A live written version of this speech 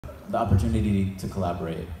the opportunity to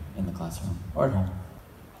collaborate in the classroom or at home.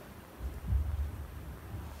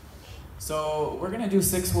 So we're gonna do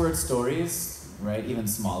 6-word stories, right? Even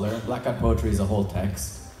smaller. Black Guy Poetry is a whole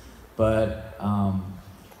text, but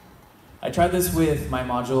I tried this with my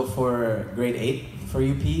module for grade 8 for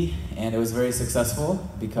UP, and it was very successful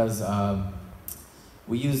because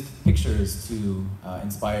we used pictures to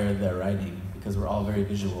inspire their writing because we're all very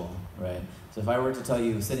visual, right? So if I were to tell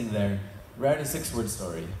you sitting there, write a 6-word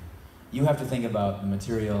story, you have to think about the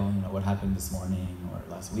material, you know, what happened this morning or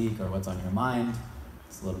last week or what's on your mind.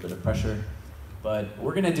 It's a little bit of pressure, but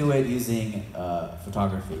we're gonna do it using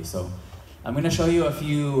photography. So I'm gonna show you a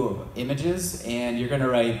few images and you're gonna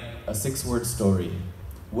write a 6-word story.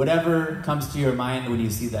 Whatever comes to your mind when you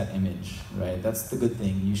see that image, right? That's the good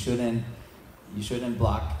thing. You shouldn't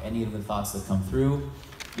block any of the thoughts that come through.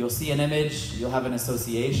 You'll see an image, you'll have an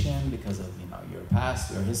association because of, you know, your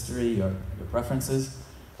past, your history, your preferences,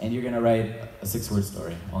 and you're gonna write a 6-word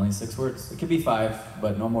story. Only 6 words. It could be 5,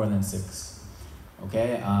 but no more than 6.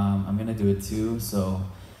 Okay, I'm gonna do it too, so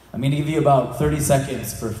I'm gonna give you about 30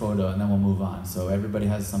 seconds per photo and then we'll move on. So everybody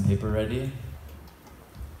has some paper ready?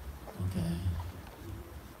 Okay,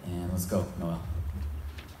 and let's go, Noel.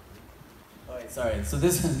 Oh wait, sorry, so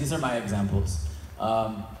these are my examples.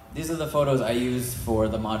 These are the photos I used for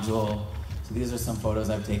the module. So these are some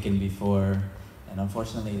photos I've taken before, and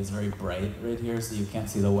unfortunately it's very bright right here, so you can't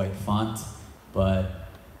see the white font, but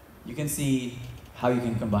you can see how you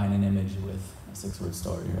can combine an image with a 6-word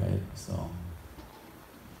story, right? So,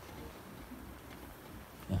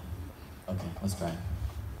 yeah, okay, let's try.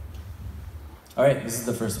 All right, this is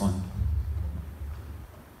the first one.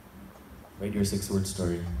 Write your 6-word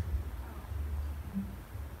story.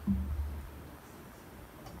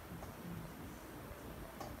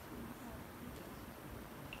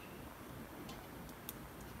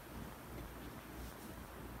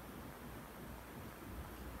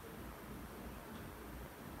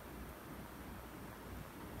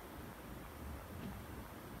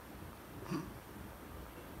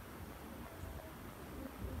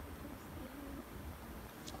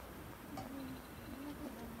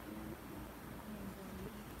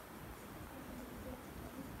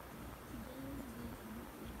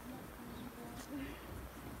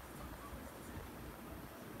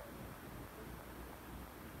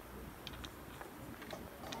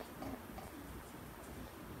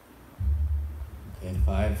 Okay,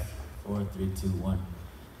 5, 4, 3, 2, 1.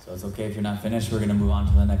 So it's okay if you're not finished. We're gonna move on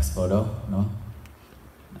to the next photo. No?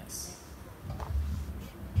 Nice.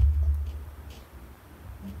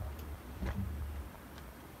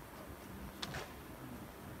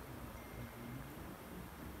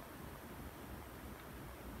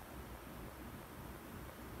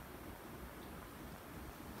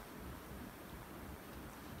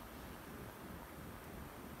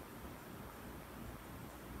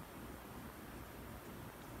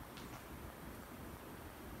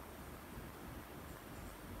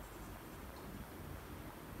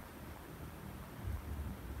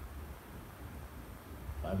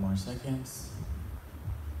 Five more seconds.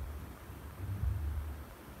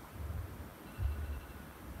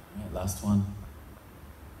 All right, last one.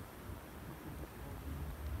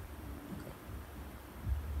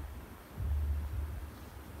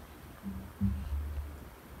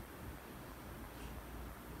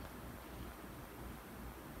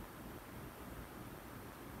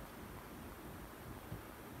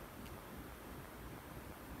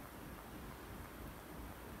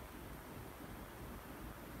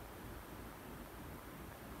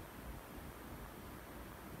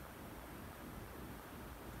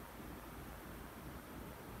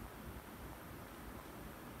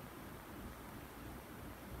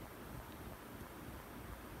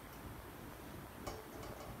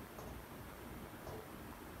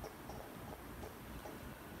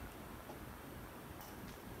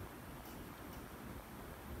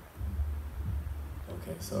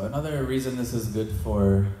 Okay, so another reason this is good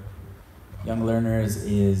for young learners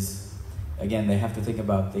is, again, they have to think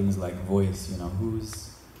about things like voice, you know,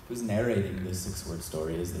 who's narrating this 6-word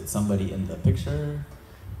story? Is it somebody in the picture?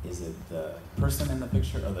 Is it the person in the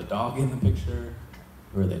picture or the dog in the picture?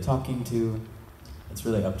 Who are they talking to? It's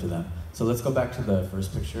really up to them. So let's go back to the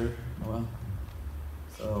first picture, Noel.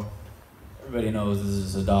 So everybody knows this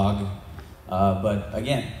is a dog, but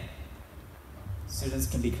again, students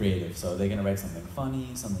can be creative, so they're gonna write something funny,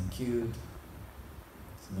 something cute,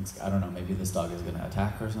 something, I don't know, maybe this dog is gonna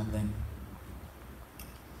attack or something.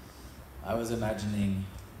 I was imagining,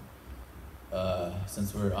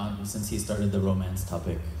 since he started the romance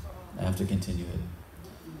topic, I have to continue it.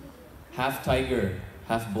 Half tiger,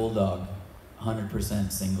 half bulldog,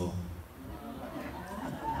 100% single.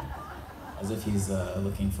 as if he's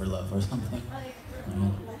looking for love or something. Right.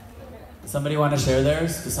 Does somebody want to share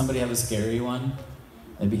theirs? Does somebody have a scary one?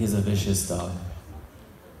 Maybe he's a vicious dog.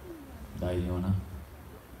 Dai, you wanna?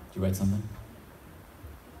 Did you write something?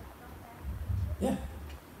 Yeah.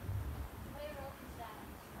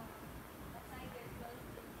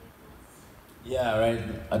 Yeah, right.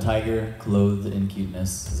 A tiger clothed in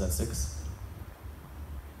cuteness. Is that 6?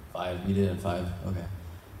 5. You did it 5. Okay.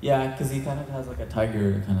 Yeah, because he kind of has like a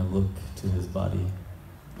tiger kind of look to his body,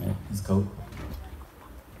 right? His coat.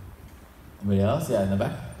 Anybody else? Yeah, in the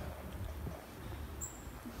back.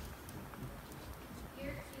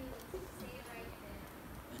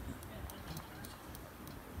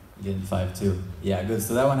 You did 5 too. Yeah, good.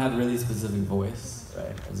 So that one had really specific voice,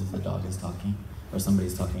 right? As if the dog is talking, or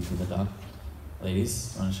somebody's talking to the dog.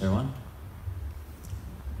 Ladies, want to share one?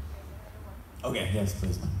 Okay, yes,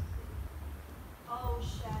 please. Oh,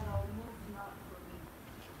 shadow, move not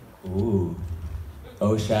for me. Ooh.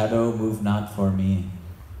 Oh, shadow, move not for me.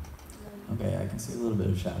 Okay, I can see a little bit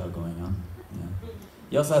of shadow going on. Yeah.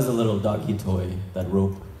 He also has a little doggy toy, that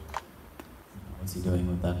rope. What's he doing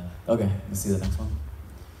with that? Okay, let's see the next one.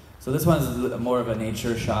 So this one's more of a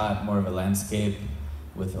nature shot, more of a landscape,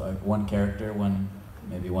 with like one character,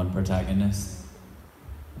 maybe one protagonist.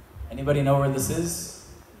 Anybody know where this is?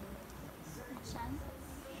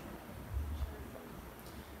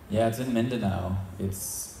 Yeah, it's in Mindanao.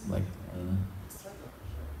 It's like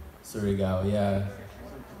Surigao. Yeah,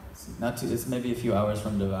 it's maybe a few hours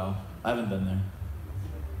from Davao. I haven't been there,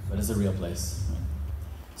 but it's a real place. Right?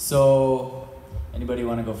 So, anybody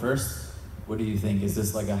want to go first? What do you think? Is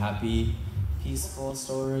this like a happy, peaceful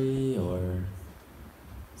story, or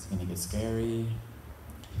is it gonna get scary?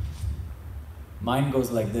 Mine goes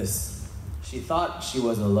like this. She thought she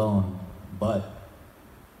was alone, but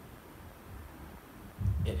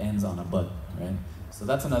it ends on a but, right? So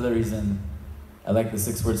that's another reason I like the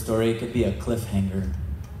 6-word story. It could be a cliffhanger.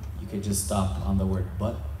 You could just stop on the word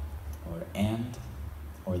but, or and,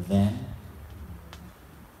 or then.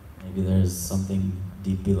 Maybe there's something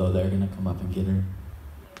deep below there gonna come up and get her.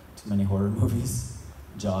 Too many horror movies.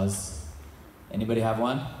 Jaws. Anybody have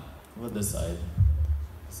one? What about this side?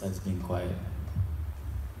 This side's being quiet.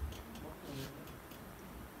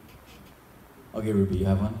 Okay, Ruby, you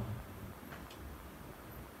have one?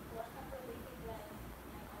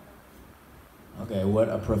 Okay, what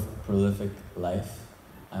a prolific life.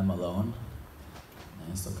 I'm alone.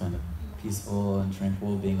 Nice, so kind of peaceful and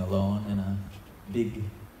tranquil, being alone in a big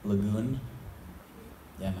lagoon.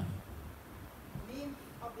 Yeah, man. Nymph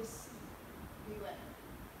of the sea,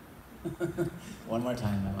 beware. One more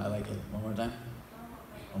time, ma'am. I like it. One more time.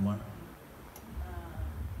 One more.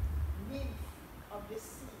 Nymph of the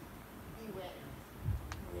sea, beware.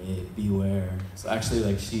 Great, beware. So actually,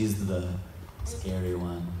 like, she's the scary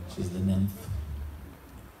one. She's the nymph.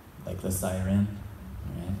 Like the siren,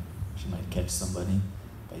 right? She might catch somebody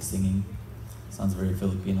by singing. Sounds very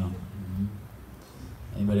Filipino. Mm-hmm.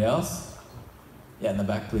 Anybody else? Yeah, in the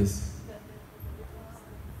back, please.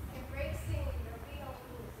 Embracing the real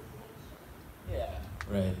me. Yeah.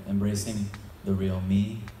 Right, embracing the real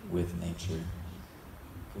me with nature.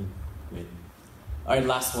 Good, great. All right,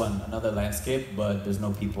 last one. Another landscape, but there's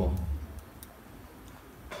no people.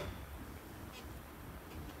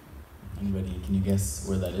 Anybody, can you guess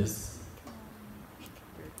where that is? You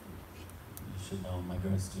should know, my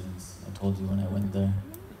grad students. I told you when I went there.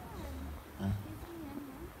 Huh?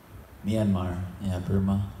 Myanmar. Yeah,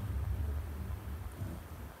 Burma.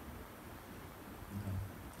 Okay.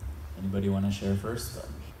 Anybody want to share first?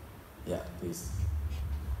 Yeah, please.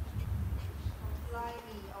 Fly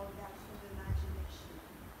me, oh depths of imagination.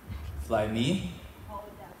 Fly me? Oh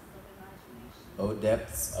depths of imagination. Oh,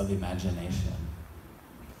 depths of imagination.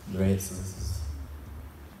 Great, so this is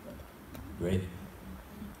great.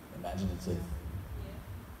 Imaginative.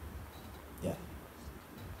 Yeah.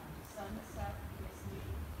 Sunset, kiss me,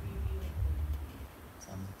 free me.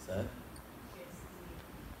 Sunset. Kiss me,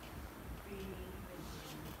 free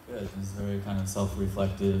me. Good. This is very kind of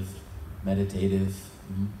self-reflective, meditative.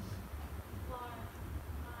 Mm-hmm.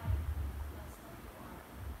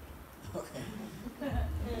 Okay.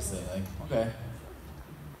 Interesting. Like, okay.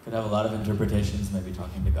 Could have a lot of interpretations, maybe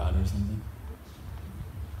talking to God or something.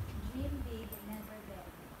 Dream big, never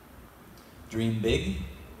beg. Dream big,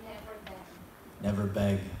 Never beg. never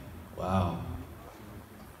beg. Wow.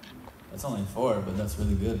 That's only 4, but that's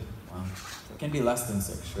really good. Wow. It can be less than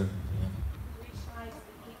 6, sure. Yeah. Reach heights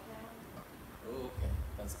but keep down. Oh, okay,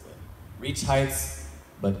 that's good. Reach heights,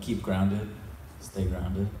 but keep grounded. Stay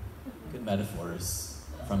grounded. Good metaphors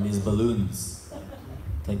from these balloons.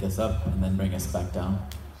 Take us up and then bring us back down.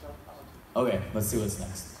 Okay, let's see what's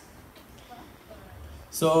next.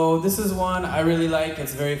 So this is one I really like.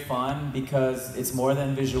 It's very fun because it's more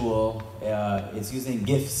than visual. It's using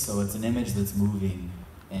GIFs, so it's an image that's moving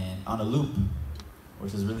and on a loop,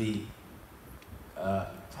 which is really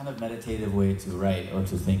kind of meditative way to write or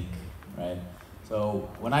to think, right? So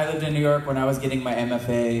when I lived in New York, when I was getting my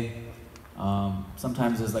MFA,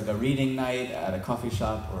 sometimes there's like a reading night at a coffee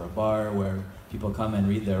shop or a bar where people come and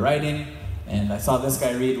read their writing. And I saw this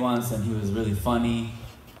guy read once, and he was really funny.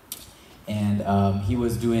 And he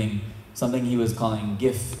was doing something he was calling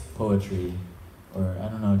GIF poetry, or I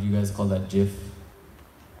don't know, do you guys call that GIF?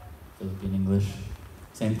 Philippine English?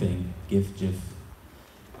 Same thing, GIF, GIF.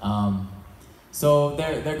 So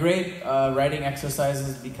they're great writing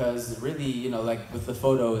exercises because really, you know, like with the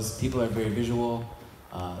photos, people are very visual.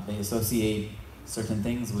 They associate certain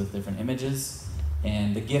things with different images.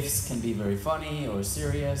 And the GIFs can be very funny or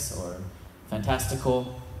serious or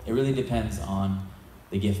fantastical. It really depends on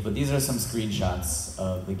the GIF, but these are some screenshots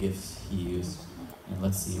of the GIFs he used. And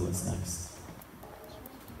let's see what's next.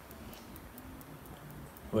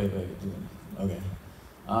 Wait, okay.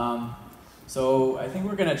 So I think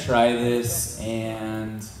we're gonna try this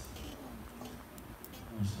and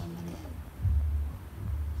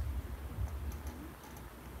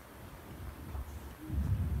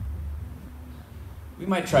we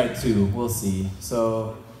might try two, we'll see.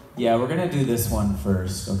 So yeah, we're gonna do this one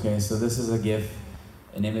first, okay? So this is a GIF,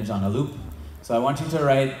 an image on a loop. So I want you to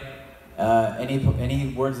write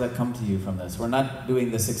any words that come to you from this. We're not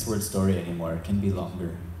doing the 6-word story anymore. It can be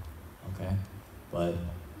longer, okay? But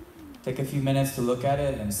take a few minutes to look at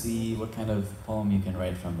it and see what kind of poem you can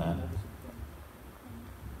write from that.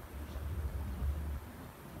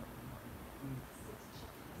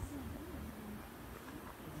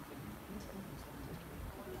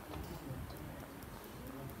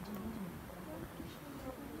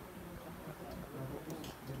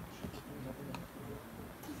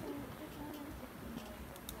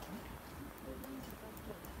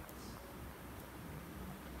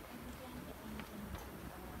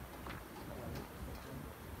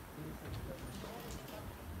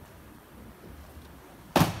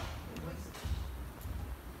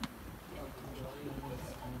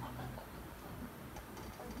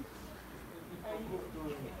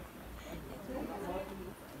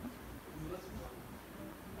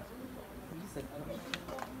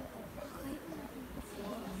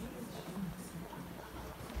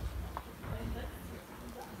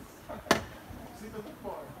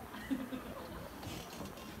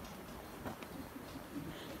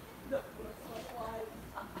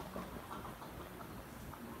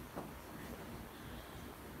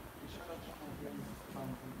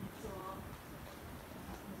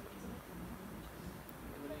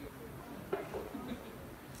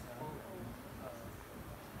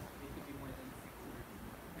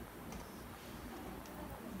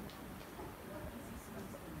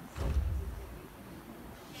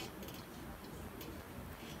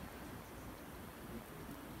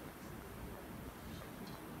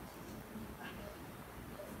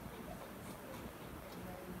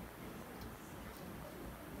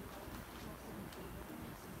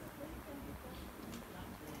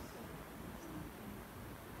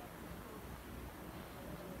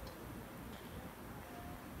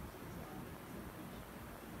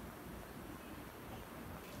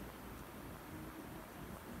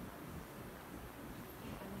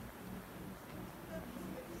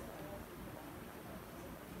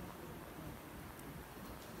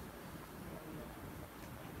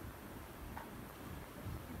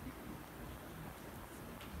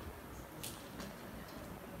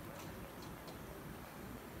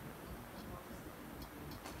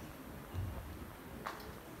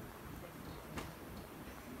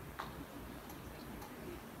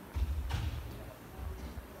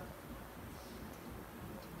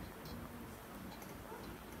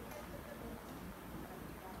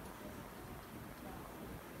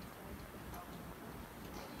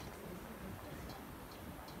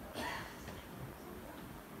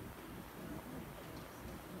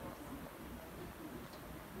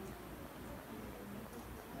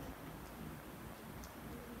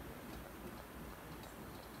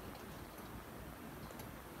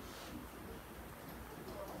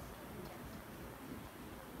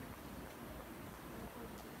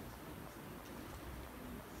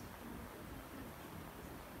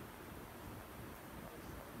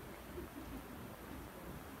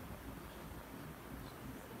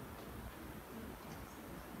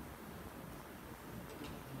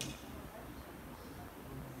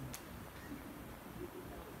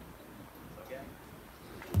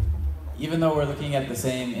 Even though we're looking at the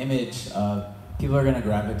same image, people are going to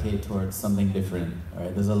gravitate towards something different,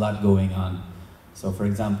 right? There's a lot going on. So for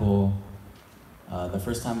example, the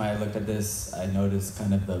first time I looked at this, I noticed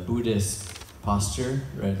kind of the Buddhist posture,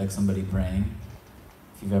 right? Like somebody praying.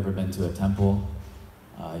 If you've ever been to a temple,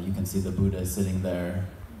 you can see the Buddha sitting there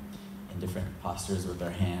in different postures with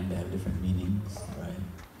their hand. They have different meanings, right?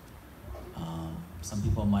 Some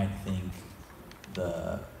people might think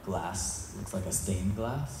the glass looks like a stained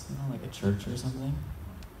glass, you know, like a church or something.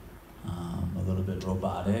 A little bit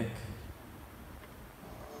robotic.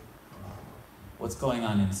 What's going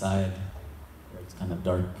on inside? It's kind of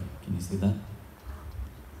dark. Can you see that?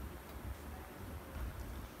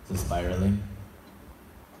 It's spiraling.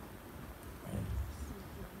 Right.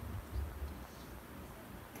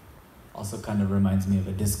 Also kind of reminds me of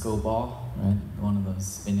a disco ball, right? One of those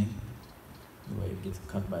spinning, the way it gets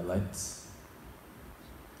cut by lights.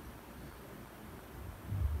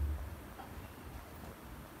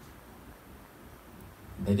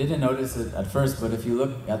 They didn't notice it at first, but if you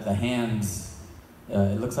look at the hands,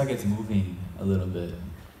 it looks like it's moving a little bit.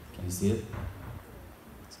 Can you see it?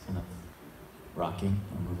 It's kind of rocking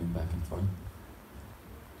or moving back and forth.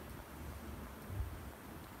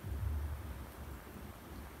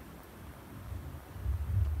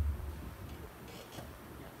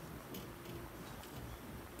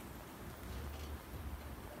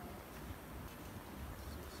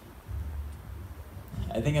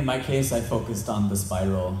 I think in my case, I focused on the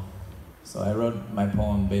spiral. So I wrote my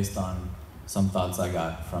poem based on some thoughts I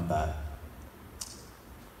got from that.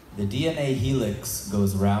 The DNA helix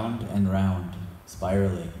goes round and round,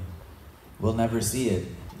 spiraling. We'll never see it,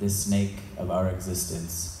 this snake of our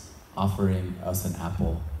existence, offering us an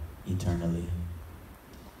apple eternally.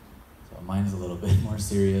 So mine's a little bit more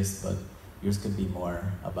serious, but yours could be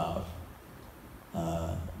more about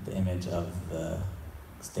the image of the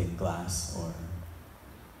stained glass or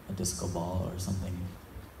a disco ball or something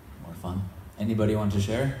more fun. Anybody want to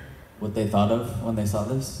share what they thought of when they saw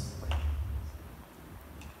this?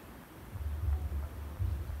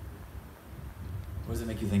 What does it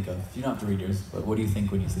make you think of? You don't have to read yours, but what do you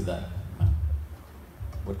think when you see that?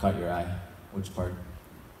 What caught your eye? Which part?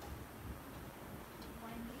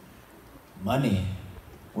 Money.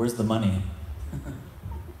 Where's the money?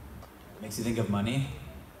 Makes you think of money?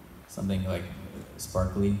 Something like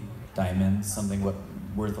sparkly, diamonds, something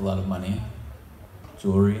worth a lot of money.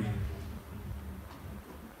 Jewelry.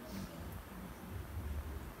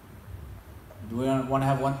 Do we want to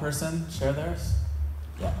have one person share theirs?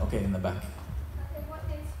 Yeah, okay, in the back. Okay, what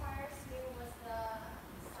inspires me was the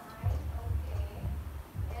sign, okay,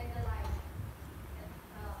 and the light.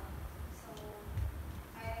 So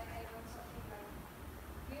I wrote something like,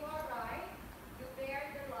 you are right, you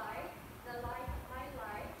bear the light of my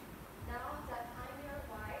life. Now that I'm your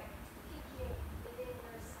wife, keep me within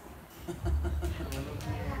your sight.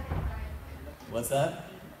 I have it right. What's that?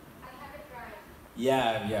 I have it right.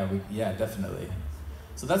 Yeah, definitely.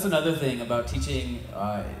 So that's another thing about teaching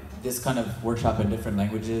this kind of workshop in different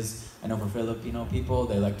languages. I know for Filipino people,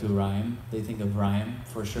 they like to rhyme. They think of rhyme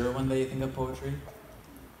for sure when they think of poetry.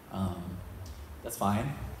 That's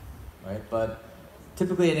fine, right? But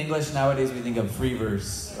typically in English nowadays, we think of free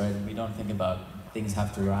verse, right? We don't think about things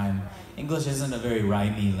have to rhyme. English isn't a very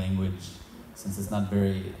rhymey language, since it's not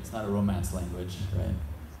a romance language, right?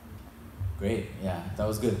 Great, yeah, that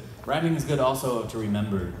was good. Rhyming is good also to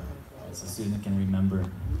remember, right? So a student can remember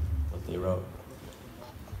what they wrote.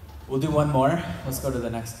 We'll do one more. Let's go to the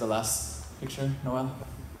last picture, Noel.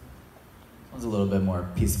 This one's a little bit more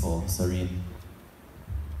peaceful, serene.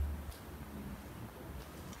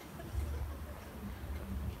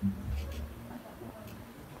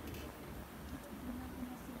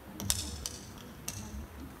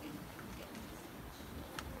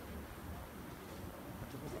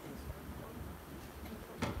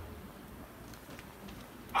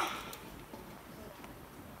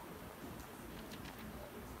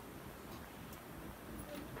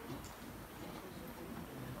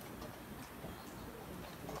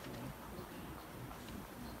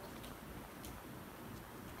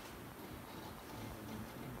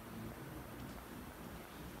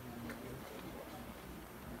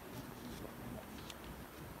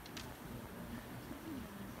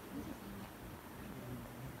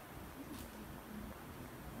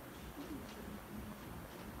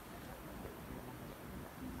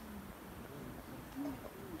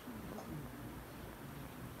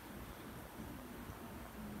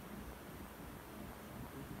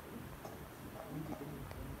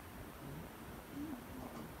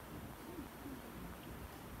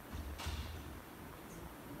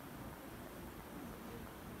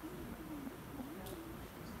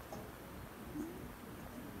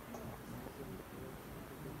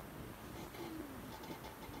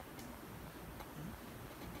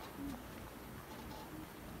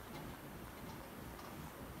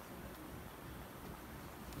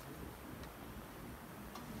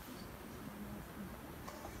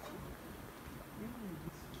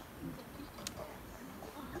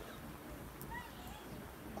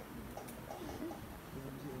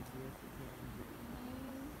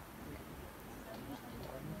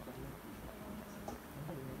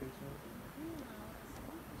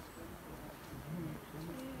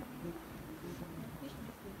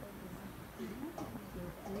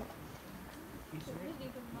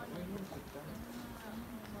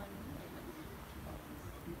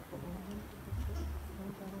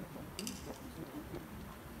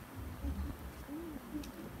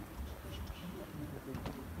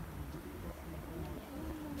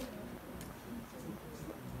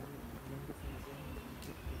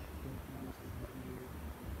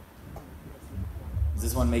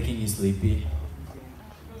 this one making you sleepy?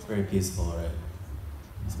 It's very peaceful, right?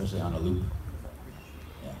 Especially on a loop.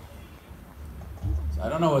 Yeah. So I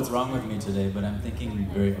don't know what's wrong with me today, but I'm thinking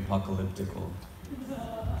very apocalyptical.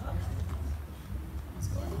 What's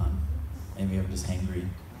going on? Maybe I'm just hangry.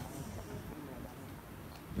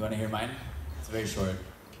 You want to hear mine? It's very short.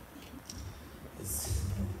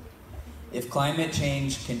 If climate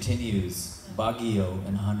change continues, Baguio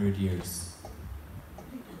in 100 years.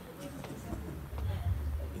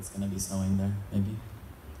 It's gonna be snowing there, maybe?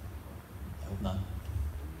 I hope not.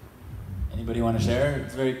 Anybody want to share?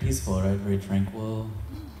 It's very peaceful, right? Very tranquil.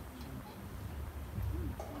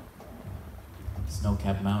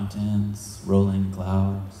 Snow-capped mountains, rolling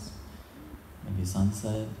clouds, maybe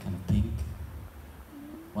sunset, kind of pink.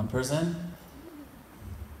 One person?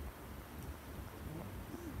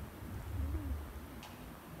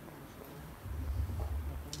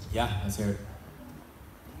 Yeah, let's hear it.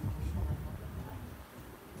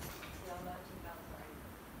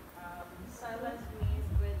 Silence me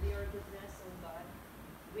with your goodness, O God.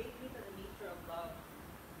 Wake me to the nature of love.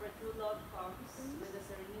 For true love comes with the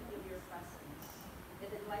serenity of your presence.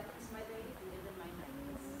 It enlightens my day, even my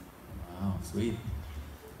nights. Wow, sweet.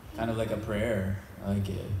 Kind of like a prayer. I like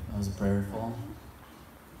it. That was a prayerful.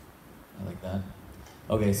 I like that.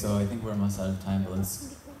 Okay, so I think we're almost out of time, but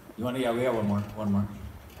let's... You want to... Yeah, we got one more. One more.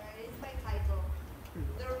 It's my title,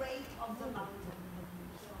 The Rape of the Mountain.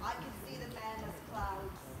 I can see the man as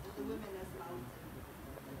clouds, and the women as mountains.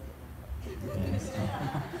 Okay.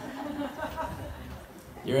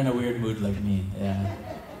 You're in a weird mood like me, yeah.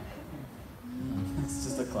 It's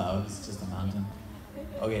just a cloud, it's just a mountain.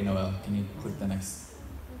 Okay, Noel, can you click the next?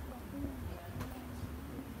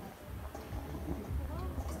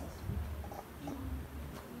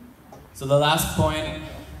 So the last point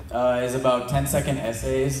is about 10-second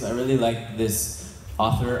essays. I really like this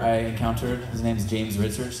author I encountered. His name is James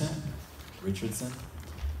Richardson.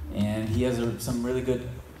 And he has some really good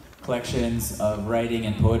collections of writing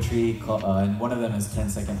and poetry, and one of them is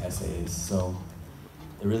 10-second essays. So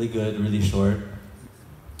they're really good, really short.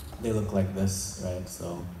 They look like this, right?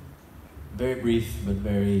 So very brief, but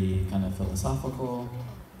very kind of philosophical,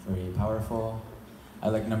 very powerful. I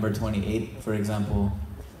like number 28, for example,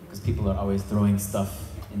 because people are always throwing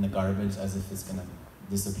stuff in the garbage as if it's gonna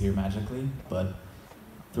disappear magically, but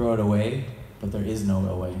throw it away, but there is no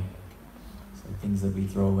away. So things that we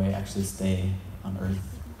throw away actually stay on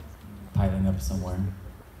Earth, piling up somewhere.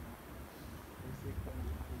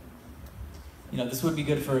 You know, this would be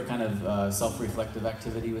good for a kind of self-reflective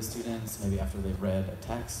activity with students, maybe after they've read a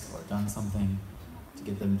text or done something, to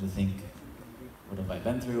get them to think, what have I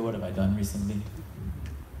been through, what have I done recently?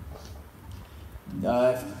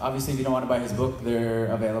 Obviously, if you don't want to buy his book, they're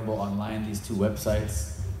available online, these two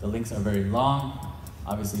websites. The links are very long.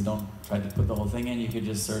 Obviously, don't try to put the whole thing in. You could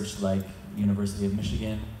just search like University of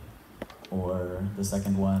Michigan, or the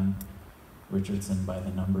second one, Richardson by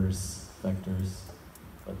the numbers, vectors.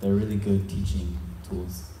 But they're really good teaching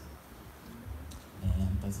tools.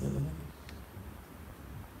 And that's it, I think.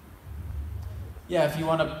 Yeah, if you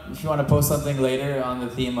want to post something later on the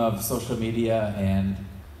theme of social media and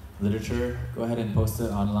literature, go ahead and post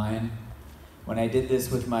it online. When I did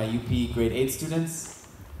this with my UP grade 8 students,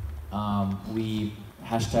 we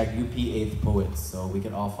hashtag UP 8th Poets, so we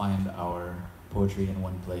could all find our poetry in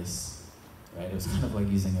one place, right? It was kind of like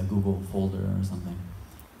using a Google folder or something.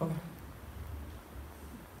 Okay.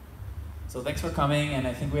 So thanks for coming, and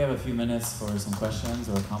I think we have a few minutes for some questions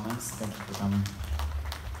or comments. Thank you for coming.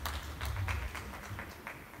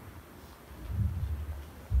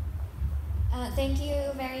 Thank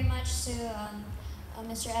you very much to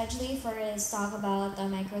Mr. Edgley for his talk about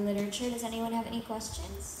microliterature. Does anyone have any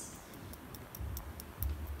questions?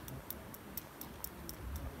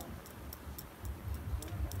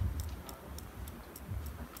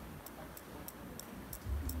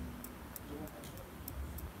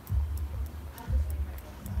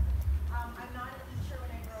 I'm not a teacher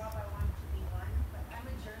when I grow up. I wanted to be one, but I'm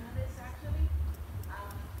a journalist actually.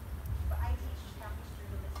 But I teach campus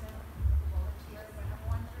journalism, volunteer. But I'm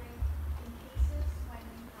wondering, in cases when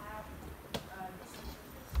you have disinterested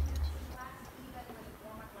students in class, even with a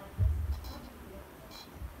format like this, how do you deal with it?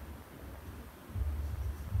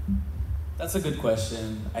 That's a good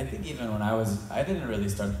question. I think even when I didn't really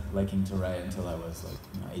start liking to write until I was like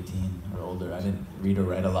 18 or older. I didn't read or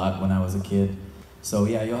write a lot when I was a kid. So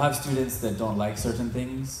yeah, you'll have students that don't like certain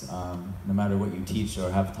things, no matter what you teach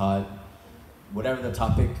or have taught. Whatever the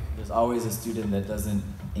topic, there's always a student that doesn't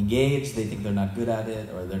engage, they think they're not good at it,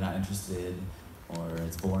 or they're not interested, or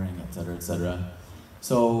it's boring, etc., etc.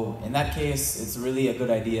 So in that case, it's really a good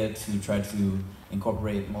idea to try to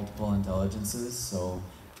incorporate multiple intelligences. So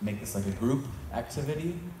make this like a group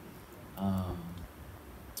activity.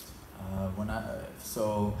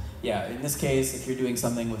 So yeah, in this case, if you're doing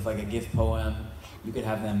something with like a gift poem, you could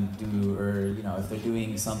have them do, or if they're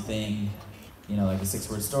doing something, like a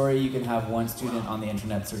 6-word story, you can have one student on the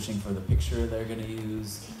internet searching for the picture they're going to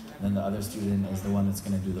use, and then the other student is the one that's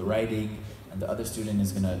going to do the writing, and the other student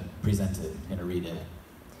is going to present it, going to read it.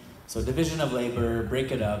 So division of labor,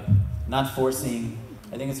 break it up, not forcing.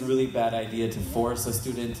 I think it's a really bad idea to force a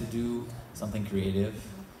student to do something creative.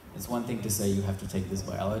 It's one thing to say you have to take this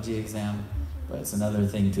biology exam, but it's another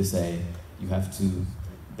thing to say you have to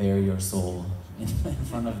bare your soul in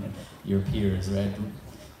front of your peers, right?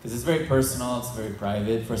 Because it's very personal, it's very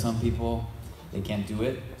private for some people. They can't do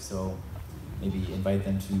it, so maybe invite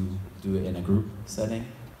them to do it in a group setting.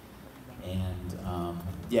 And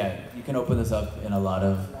yeah, you can open this up in a lot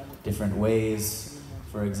of different ways.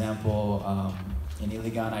 For example, in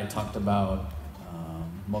Iligan I talked about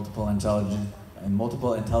multiple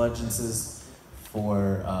intelligences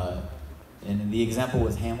for, and the example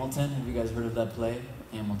was Hamilton. Have you guys heard of that play,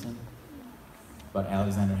 Hamilton? About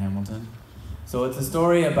Alexander Hamilton. So it's a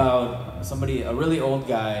story about somebody, a really old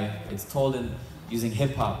guy. It's told in using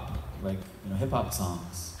hip hop, like hip hop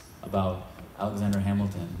songs about Alexander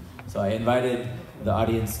Hamilton. So I invited the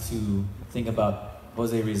audience to think about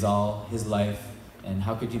Jose Rizal, his life, and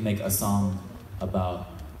how could you make a song about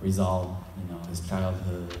Rizal, his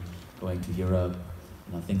childhood, going to Europe,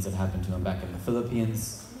 things that happened to him back in the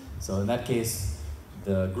Philippines. So in that case,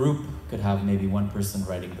 the group could have maybe one person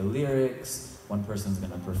writing the lyrics, one person's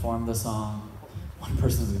gonna perform the song, one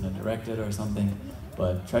person's gonna direct it or something,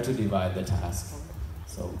 but try to divide the task.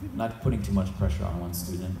 So not putting too much pressure on one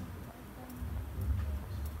student.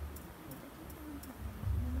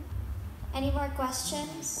 Any more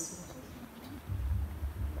questions?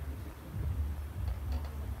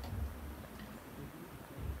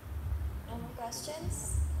 No more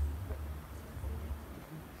questions?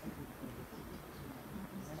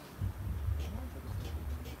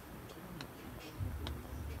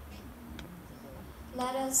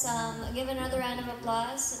 Let us give another round of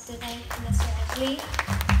applause to thank Mr. Edgley.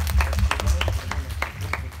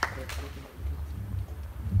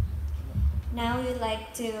 Now we'd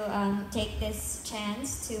like to take this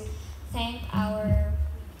chance to thank our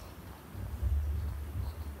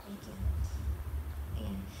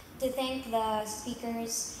to thank the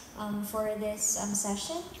speakers for this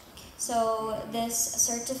session. So this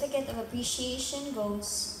certificate of appreciation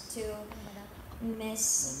goes to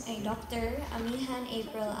Dr. Amihan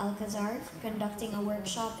April Alcazar for conducting a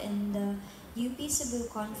workshop in the UP Cebu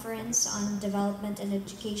Conference on Development and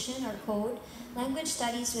Education, or CODE, Language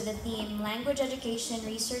Studies, with the theme Language Education,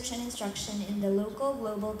 Research and Instruction in the Local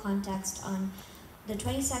Global Context, on the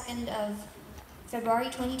 22nd of February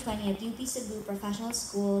 2020 at UP Cebu Professional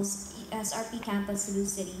Schools, SRP Campus, Cebu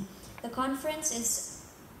City. The conference is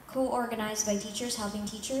co-organized by Teachers Helping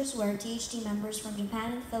Teachers, where THT members from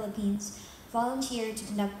Japan and the Philippines volunteered to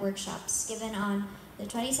conduct workshops given on the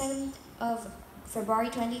 22nd of February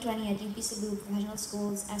 2020 at UP Cebu Professional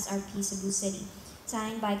Schools, SRP, Cebu City.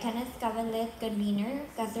 Signed by Kenneth Cavanlit, Convener,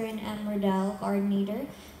 Catherine M. Riddell, Coordinator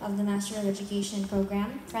of the Master of Education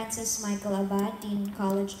Program, Francis Michael Abad, Dean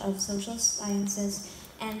College of Social Sciences,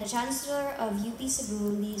 and the Chancellor of UP Cebu,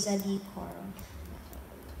 Liza D. Coro.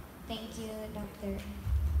 Thank you, Doctor.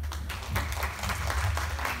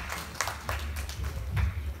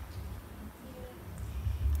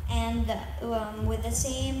 And with the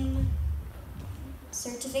same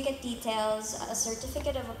certificate details, a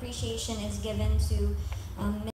certificate of appreciation is given to